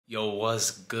Yo,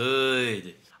 what's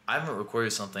good? I haven't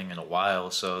recorded something in a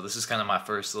while, so this is kind of my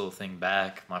first little thing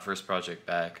back, my first project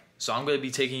back. So I'm going to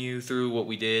be taking you through what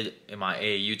we did in my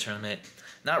AAU tournament.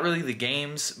 Not really the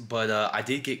games, but I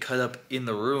did get cut up in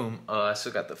the room. I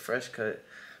still got the fresh cut.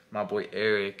 My boy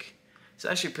Eric. It's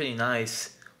actually pretty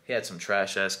nice. He had some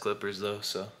trash ass clippers though,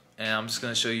 so. And I'm just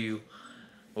going to show you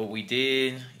what we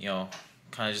did, you know,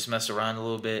 kind of just mess around a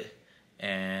little bit.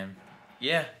 And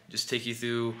yeah, just take you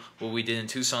through what we did in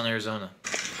Tucson, Arizona.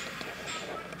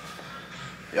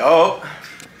 Yo,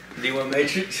 D1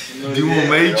 Matrix. D1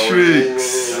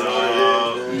 Matrix.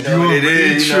 D1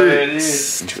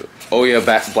 Matrix. Oh yeah,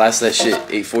 blast that shit.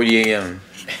 8:40 a.m.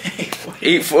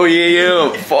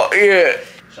 8:40 a.m. Fuck yeah.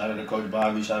 Shout out to Coach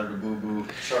Bobby. Shout out to Boo Boo.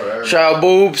 Shout out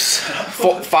Boobs.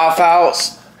 5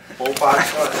 fouls. 4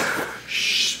 5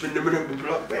 spin them in the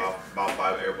block. About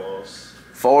 5 air balls.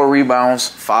 4 rebounds,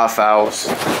 5 fouls.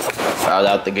 Fouled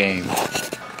out the game.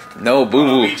 No, Boo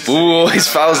Boo. Boo Boo always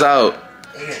fouls out.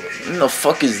 What the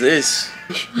fuck is this?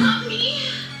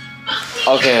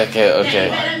 Okay.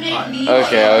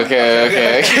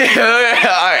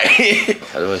 Alright.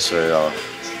 How do I start it off?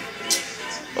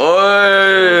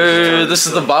 Oh, this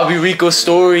is the Bobby Rico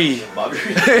story.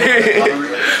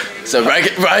 So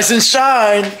rise and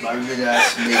shine.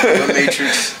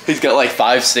 Matrix. He's got like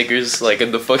 5 stickers, like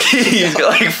in the fucking. He's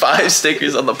got like 5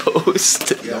 stickers on the post.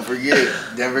 Don't forget,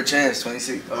 Denver champs,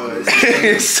 26.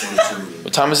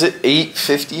 What time is it?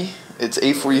 8:50. It's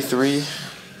 8:43.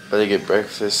 Better get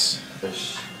breakfast.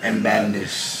 And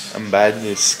madness.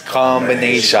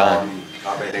 Combination.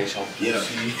 Yeah.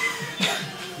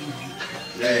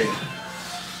 Hey.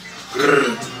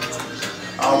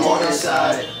 I'm on this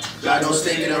side. Got no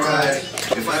stake in the ride.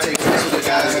 If I take fast with the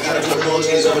guys, I gotta put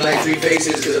emojis over like 3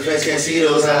 faces because the fans can't see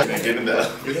those eyes. Man, get him down.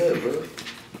 Yeah, bro.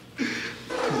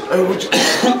 Hey, what you...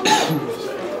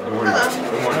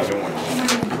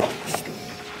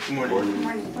 Good morning.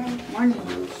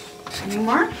 Any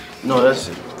more? No, that's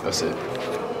it.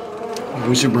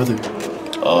 Who's your brother?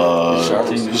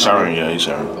 He's showering. Yeah, he's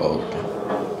showering. Oh.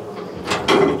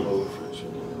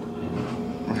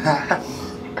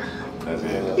 That's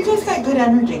it. You guys got good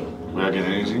energy. We got good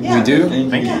energy? Yeah. We do?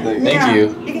 Thank you. Thank you.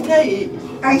 You can tell you.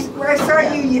 I saw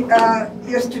you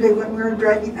yesterday when we were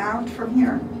driving out from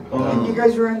here. And you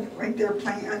guys were right there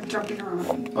playing and jumping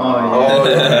around. Oh,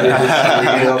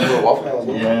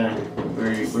 Yeah,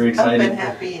 we're Up excited. and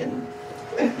happy and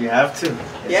You have to.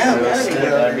 yeah, we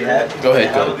gotta Be happy. Go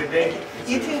ahead. Have a good day.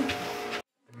 be. You too.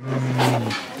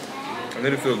 I need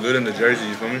to feel good in the jersey,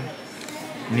 you feel me?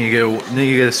 Need to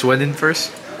get a sweat in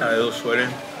first? A little sweater.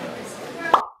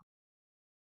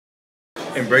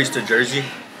 Embrace the jersey.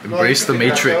 Embrace the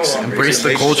matrix. Embrace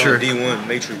the culture. D1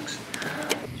 Matrix.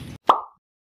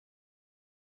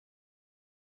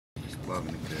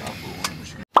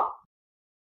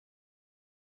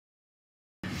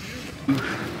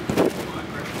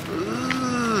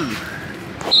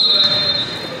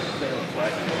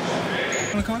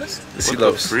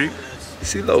 Silos.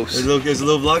 Silos. There's a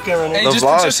little vlog camera in Hey, there. just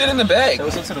put your shit in the bag.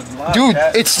 Dude,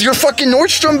 it's your fucking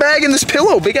Nordstrom bag in this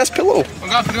pillow. Big ass pillow. I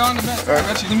got put it on the bag. I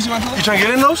got you. Let me see my pillow. You trying to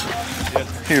get in those?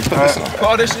 Here, put this on. Put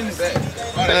all this shit in the bag.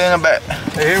 Put it in the bag.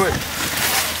 Hey, here we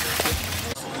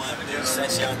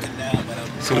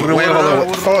So wait,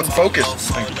 hold on. Focus.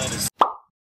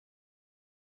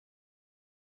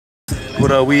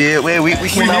 What are we here? We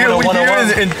came out with a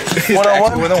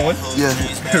one-on-one. One-on-one? Yeah.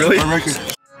 Really? On record.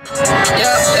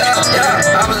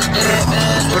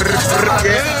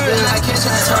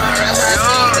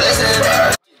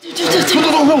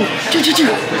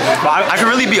 I was I could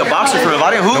really be a boxer for if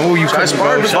I didn't hoop. No, you couldn't,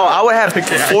 bro. Oh, I would have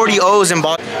 40 O's in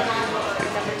boxing.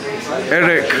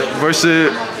 Eric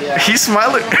versus. He's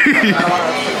smiling.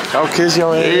 I'll kiss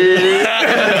your head.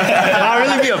 I'd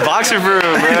really be a boxer for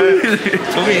real, bro.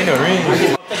 Put me in the ring.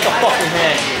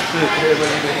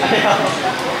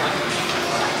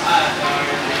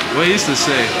 What is this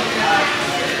say?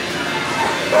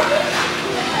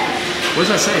 What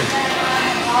does that say?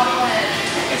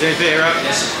 Is it fit, right?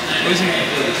 Yes. What is it?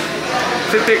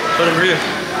 Fitbit. Put him real.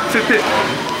 Fitbit.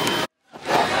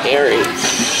 Eric.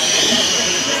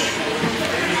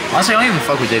 Honestly, I don't even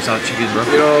fuck with Dave's Hot Chicken, bro.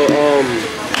 You know,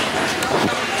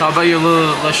 Talk about your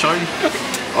little shorty.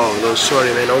 oh, no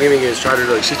shorty, man. Don't get me getting started.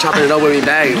 Look, she's chopping it up with me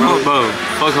bag, bro. Bro,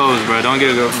 fuck hoes, bro. Don't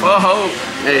get a girlfriend. Oh,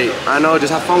 Hey, I know, just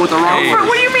have fun with the wrong one.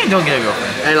 what do you mean don't get a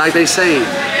girlfriend? Hey, like they say,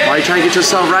 while you trying to get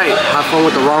yourself right, have fun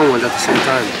with the wrong ones at the same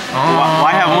time.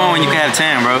 Why have one when you can have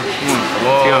 10, bro?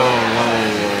 Whoa.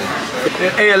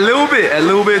 Hey, a little bit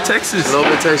of Texas. A little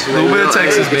bit of Texas. A little bit of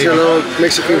Texas, Get baby. your little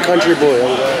Mexican country boy.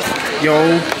 I'm glad.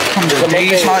 Yo, come to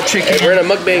Dave's hot chicken. We're in a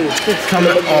mukbang. Come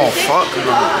to, oh fuck.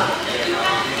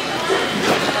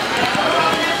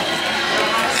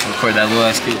 Record that little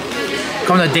ass kid.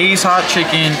 Come to Dave's hot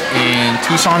chicken in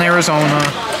Tucson, Arizona.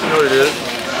 You know what it is?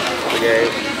 Okay.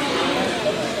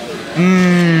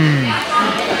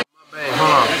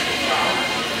 Hold on.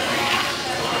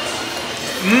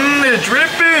 It's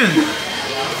dripping.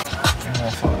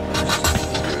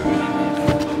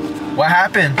 What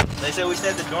happened? They said we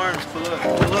stayed at the dorms. Pull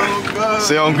up.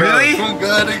 Say on God. Really?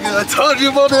 God, nigga. I told you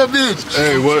about that bitch.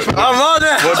 Hey, what? I'm on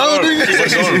that. What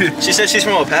dorm? She said she's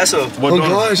from El Paso. What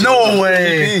dorm? No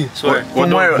way. Swear. What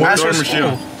dorm? What Ask her dorm is she school.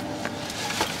 on?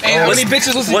 Hey, how many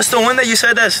bitches was What's the one that you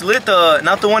said that's lit?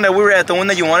 Not the one that we were at. The one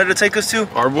that you wanted to take us to.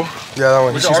 Arbo? Yeah, that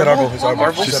one. Was She it said Arbo? Arbo. It's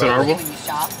Arbo. She said Arbo?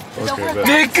 Okay, bet.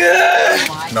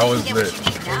 Nigga. That was lit.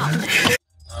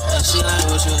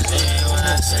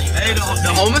 Hey,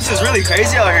 the homeless is really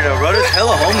crazy out here, though, bro. There's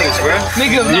hella homeless, bro.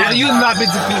 Nigga, you have not been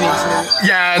to Phoenix, man.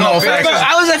 Yeah, no facts.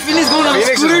 I was at Phoenix going on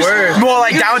scooters. More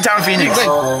like downtown Phoenix.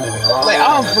 Like, I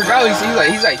don't forgot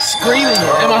he's like screaming,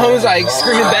 and my homie's like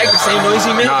screaming back the same noise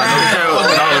he made.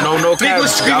 No Nigga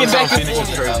was screaming back and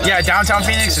forth. Yeah, downtown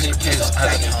Phoenix is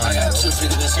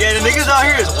Yeah, the niggas out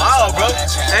here is wild, bro.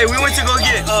 Hey, we went to go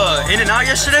get In-N-Out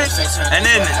yesterday, and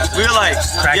then we were like,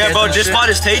 yeah, bro, this spot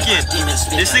is taken.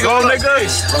 This nigga was like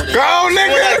this. Go, nigga!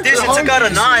 Like this, he took out a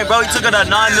 9, bro. He took out a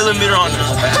 9mm on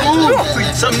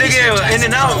some nigga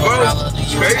In-N-Out, bro.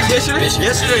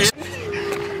 Yesterday.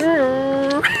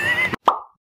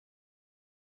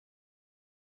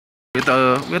 we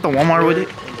got the Walmart with it.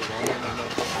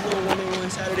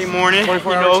 Saturday morning, you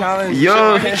know.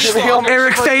 Yo,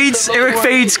 Eric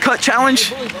Fades cut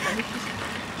challenge.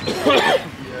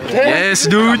 Yes,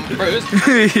 dude.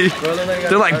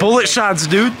 They're like bullet shots,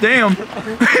 dude. Damn.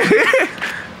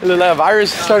 It looked like a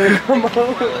virus starting to come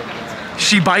out.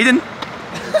 She biting? No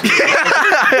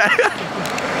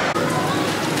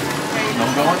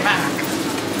going back.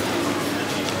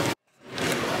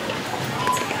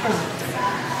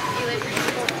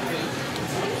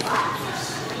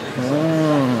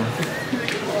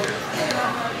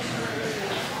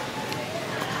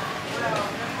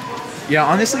 Yeah,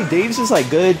 honestly, Dave's is like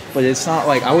good, but it's not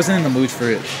like I wasn't in the mood for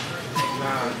it.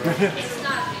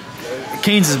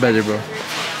 Cane's is better, bro.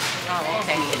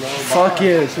 Fuck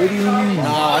yes. What do you mean?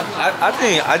 I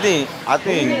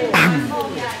think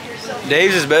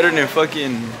Dave's is better than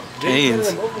fucking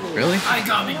Cane's. Really?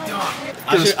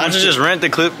 I should just rent the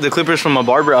clippers from a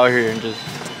barber out here and just.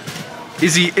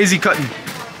 Is he cutting?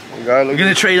 We're We're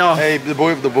gonna trade off. Hey, the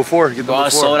before. Get the Bro, I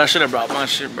before. sold. I should have brought my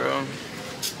shit, bro.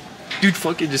 Dude,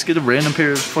 fuck it. Just get a random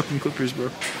pair of fucking clippers,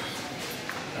 bro.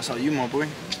 That's all you, my boy.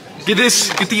 Get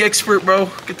this. Get the expert, bro.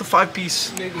 Get the 5-piece.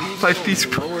 5-piece,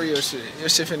 bro. Don't worry your shit. Your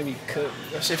shit finna be cooked.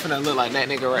 Your shit finna look like that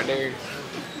nigga right there.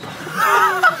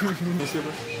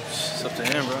 It's up to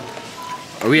him, bro.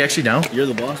 Are we actually down? You're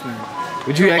the boss, man.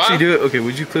 Would you actually do it? Okay,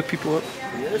 would you clip people up?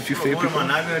 Would you fade people Am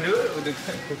I up? not gonna do it?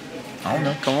 I don't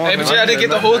know. Come on. Hey, but you had to get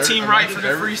the whole team right for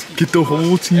the free ski. Get the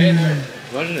whole team.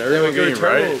 Imagine everyone getting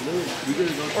right. Or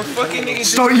fucking niggas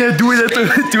just, Start, yeah, do it at the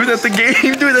game. Do it at the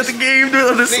game. Do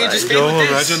it at the nigga side. just stay with this.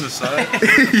 Imagine the side.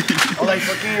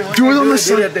 Do it on the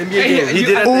side. Hey, He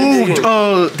did it.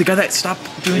 Oh, the guy that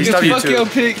stopped doing you stuff. fuck your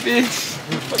pick, bitch.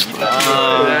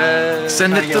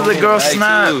 Send it to the girl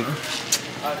snap.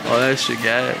 Oh, that shit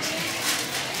gas.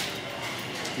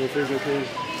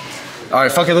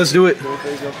 Alright, fuck it, let's do it.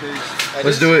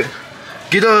 Let's do it.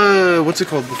 Get a, what's it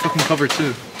called? The fucking cover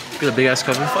too. Get a big ass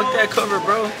cover. Fuck that cover,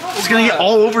 bro. It's gonna get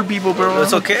all over people, bro.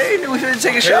 It's okay. We should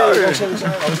take a shower.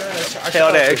 Hey,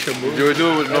 all that extra move. You would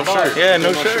do it with no shirt. Yeah,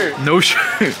 no shirt. No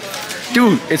shirt.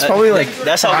 Dude, it's probably like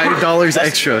That's how $5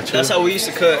 extra. That's how we used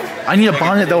to cut. I need a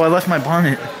bonnet though. I left my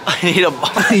bonnet. I need a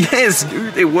bonnet. Yes,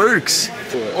 dude, it works.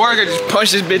 Or I could just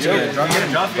punch this bitch again.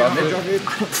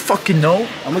 Fucking no.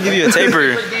 I'm gonna give you a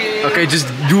taper. Okay, just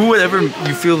do whatever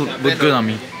you feel look good on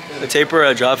me. A taper,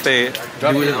 a drop fade. Do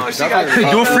a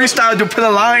freestyle. Do put a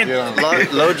line.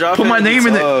 Low drop Put my fade. name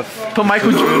in it. Put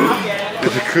Michael Jordan.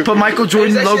 Put Michael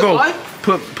Jordan logo.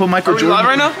 Put Michael Are we live Jordan.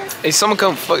 right now? Hey, someone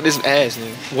come fuck this ass,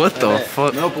 nigga. What the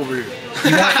fuck? Nope over here.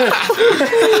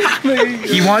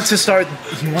 He wants to start.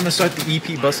 He want to start the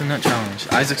EP Bustin' Nut Challenge.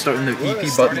 Isaac starting the EP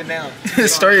Start Bustin'. it now.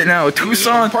 Start it now.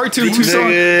 Tucson. Part 2. Tucson.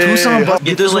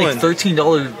 Get this like one.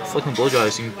 $13 fucking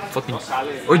blowjobs. You fucking,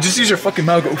 or just use your fucking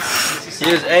mouth. Go.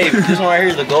 Hey, this one right here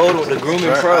is the gold with the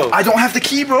grooming pro. I don't have the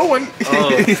key, bro. I'm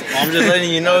just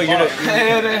letting you know you're the.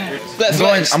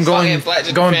 I'm going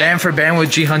band for band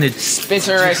with G100.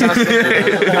 Spencer right now.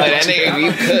 Like that nigga,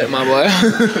 you cut, my boy.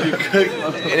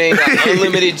 It ain't got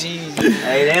unlimited G's.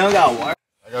 Hey, they don't got wire.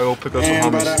 I gotta go pick up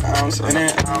some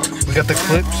hummus. We got the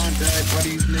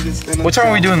clips. What time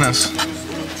are we doing this?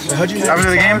 After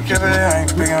the game?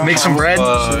 Make some bread?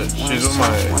 She's on my...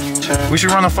 We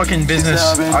should run a fucking business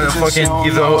out of fucking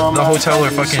either the hotel or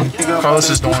fucking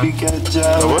Carlos's dorm. We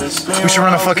should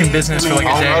run a fucking business for like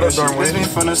a day.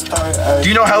 Do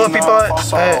you know hella people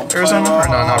at Arizona? Or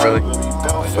no, not really.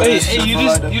 Wait, hey, you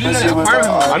just an apartment.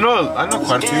 I know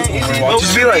quite a few.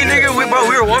 Just be like, nigga, we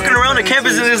were walking around the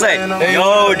campus and it's like,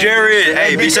 yo, Jared,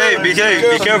 hey, be safe, be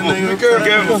careful.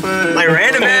 Like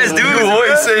random ass dude. You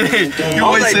always say it. I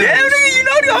was like, damn, nigga, you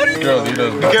know the audience.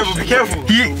 Be careful.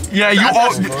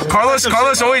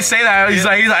 Carlos always say that. He's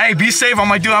like, hey, be safe. I'm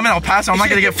like, dude, I'm in El Paso. I'm not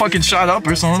gonna get fucking shot up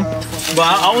or something.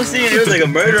 But I was thinking it was like a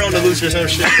murder on the loose or some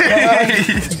shit.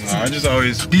 Nah, I just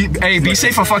always... Be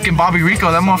safe for fucking Bobby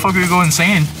Rico. That motherfucker will go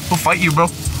insane. He'll fight you, bro.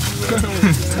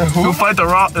 He'll fight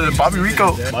Bobby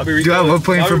Rico. Dude, I love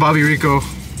playing for Bobby Rico.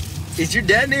 Is your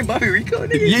dad named Bobby Rico,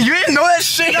 nigga? You didn't know that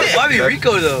shit? That's Bobby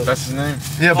Rico, though. That's his name.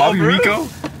 Yeah, Bobby Rico.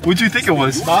 What'd you think it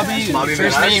was? Bobby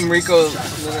first name Rico,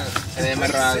 and then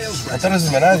Meraz. I thought it was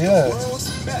Meraz, yeah.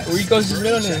 Rico's his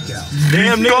middle name.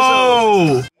 Damn,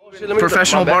 Go!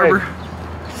 Professional barber.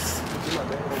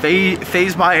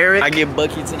 Phased by Eric. I get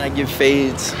buckets and I get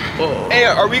fades. Hey,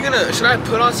 are we gonna? Should I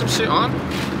put on some shit on?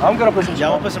 I'm gonna put some.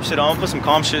 Yeah, I'm gonna put some shit on. Put some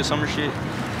calm shit, summer shit.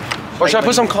 Or should I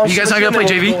put some calm? You guys not gonna play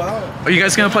JV? Are you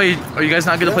guys gonna play? Are you guys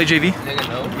not gonna play JV? Nigga,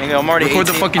 no. Nigga, I'm already Record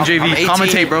 18. the fucking JV. I'm 18.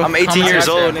 Commentate, bro. I'm 18 years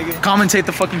old, nigga. Commentate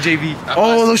the fucking JV.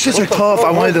 Oh, those shits are tough. I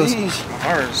wanted those.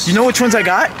 You know which ones I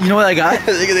got? You know what I got?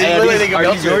 Are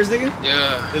these yours, nigga?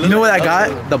 Yeah. You know what I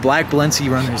got? The black Balenci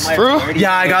runners. Bro?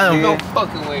 Yeah, I got them. No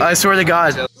fucking way. I swear to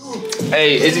God.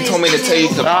 Hey, Izzy told me to tell you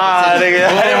to. Nigga.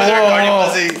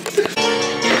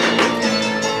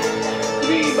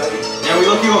 Yeah, we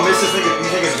look, you gonna miss this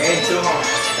nigga's game too,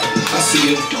 huh? I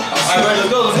see you. Alright, let's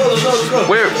go.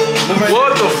 Where?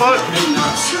 What the fuck?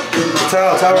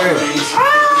 Towel right here.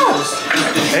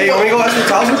 Hey, want me to go ask for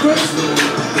towels real quick?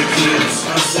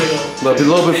 A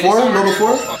little before?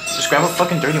 Just grab a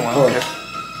fucking dirty one. A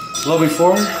little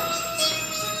before?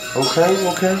 Okay.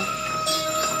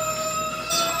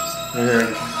 There you go.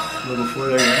 A little before,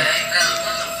 there you go.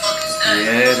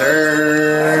 Yeah,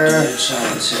 sir.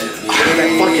 That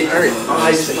fucking hurt. I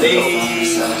see.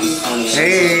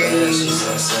 Hey.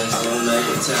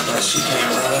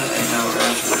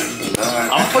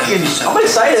 I'm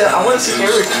excited. I want to see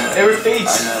Eric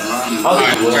face.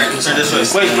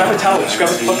 Wait, grab a towel. Just grab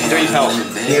a fucking dirty towel.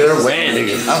 Yeah, they're wet,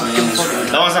 nigga.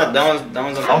 That one's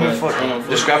on.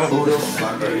 Just grab a.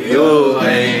 Yo,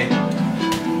 hey.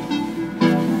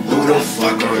 Who the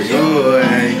fuck are you,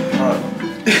 hey?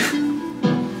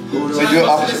 So do it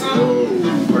opposite.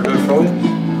 Or do it forward?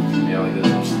 Yeah, like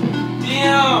this.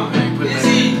 Damn!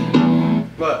 Izzy!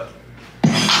 What?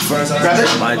 Grab it?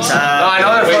 My time. No, I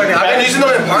know that fucking. I need to know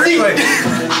that party. What?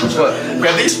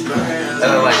 Grab these? And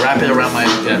then like wrap it around my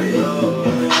And then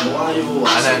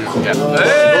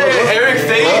hey, Eric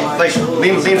fade. Like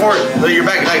lean forward. Lean your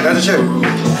back. Like that's a shit.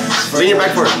 Lean your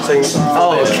back forward.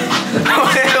 Oh.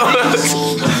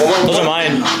 Those are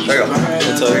mine. There you go.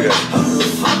 That's all good.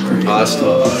 Oh, that's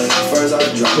tough.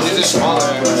 These are smaller.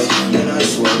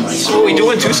 So what we do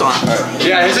in Tucson? Right.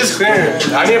 Yeah, it's just cleaner.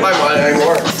 I need to buy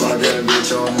more.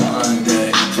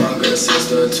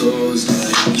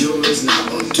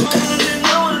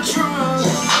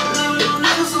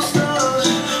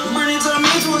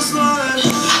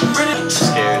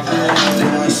 Scared.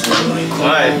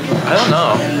 Why? I don't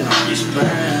know.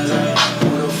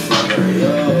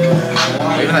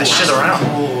 Moving that shit around.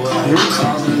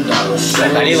 I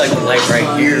need like right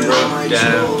here, bro.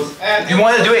 Yeah. You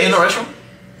want to do it in the restroom?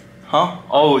 Huh?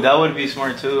 Oh, that would be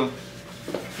smart too.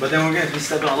 But then we're gonna be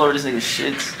stepping all over this nigga's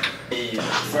shits.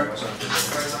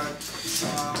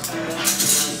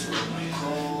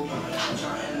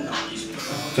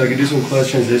 So I can do some close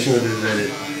transition with this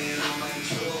edit.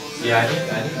 Yeah, I think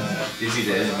easy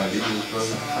to edit my videos, bro.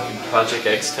 Fucking Project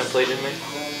X template in there.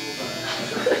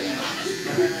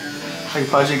 Like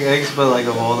Project X, but like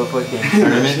of all the fucking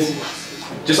tournaments.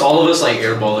 Just all of us like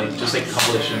airballing, just like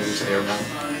compilation moves to airball.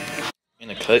 In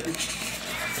a cut,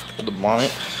 put the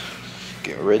bonnet,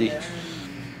 get ready.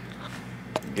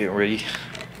 You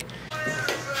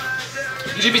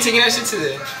should be taking that shit to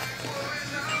the.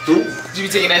 Who? You should be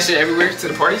taking that shit everywhere to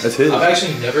the parties. That's his. I've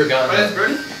actually never gotten Oh, that's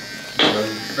Birdie?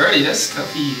 Birdie, that's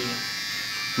toughy.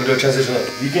 I'm gonna do a transition.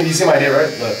 You see my idea, right?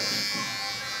 Look.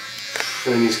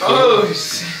 And then he's cool. Oh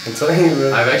shit. I'm telling you,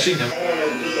 bro. I've actually never.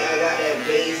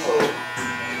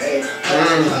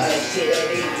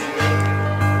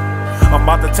 I'm I'm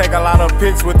about to take a lot of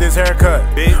pics with this haircut.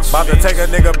 About to take a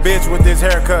nigga bitch with this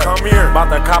haircut. Come here.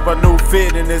 About to cop a new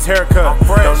fit in this haircut.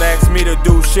 Don't ask me to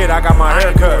do shit, I got my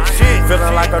haircut.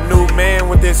 Feeling like a new man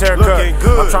with this haircut. I'm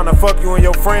tryna fuck you and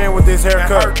your friend with this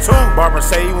haircut. Barbara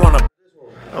say you wanna.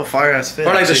 Oh, fire ass fit.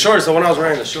 Or like the shorts, the one I was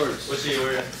wearing, the shorts. What's he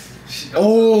wearing?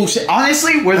 Oh shit!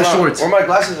 Honestly, wear the shorts. Where my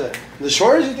glasses at? The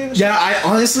shorts? You think? Yeah,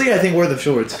 I think wear the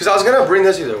shorts. Because I was gonna bring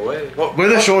this either way. Wear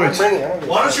the shorts. Why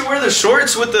don't you wear the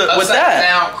shorts with the with that?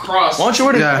 Down, cross. Why don't you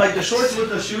wear like the shorts with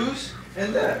the shoes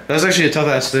and that? That's actually a tough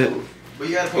ass fit. But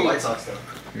you gotta put white socks though.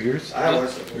 Yours? I have one.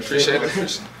 Appreciate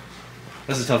it.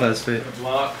 That's a tough ass fit.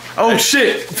 Oh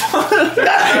shit!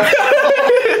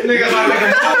 Nigga,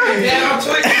 I'm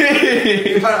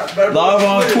tweaking. Live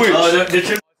on Twitch.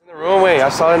 In the room, wait. I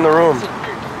saw it in the room.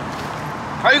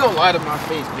 How you gonna lie to my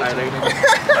face, bitch?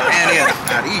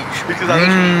 Because I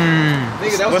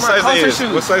Nigga, that was my comfort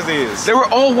shoes. What size they is? They were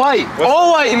all white.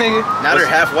 All white, nigga. Now they're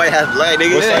half white, half black,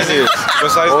 nigga. What size they is?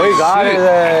 What size Oh, they we is? got it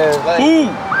then. Who?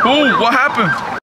 What happened?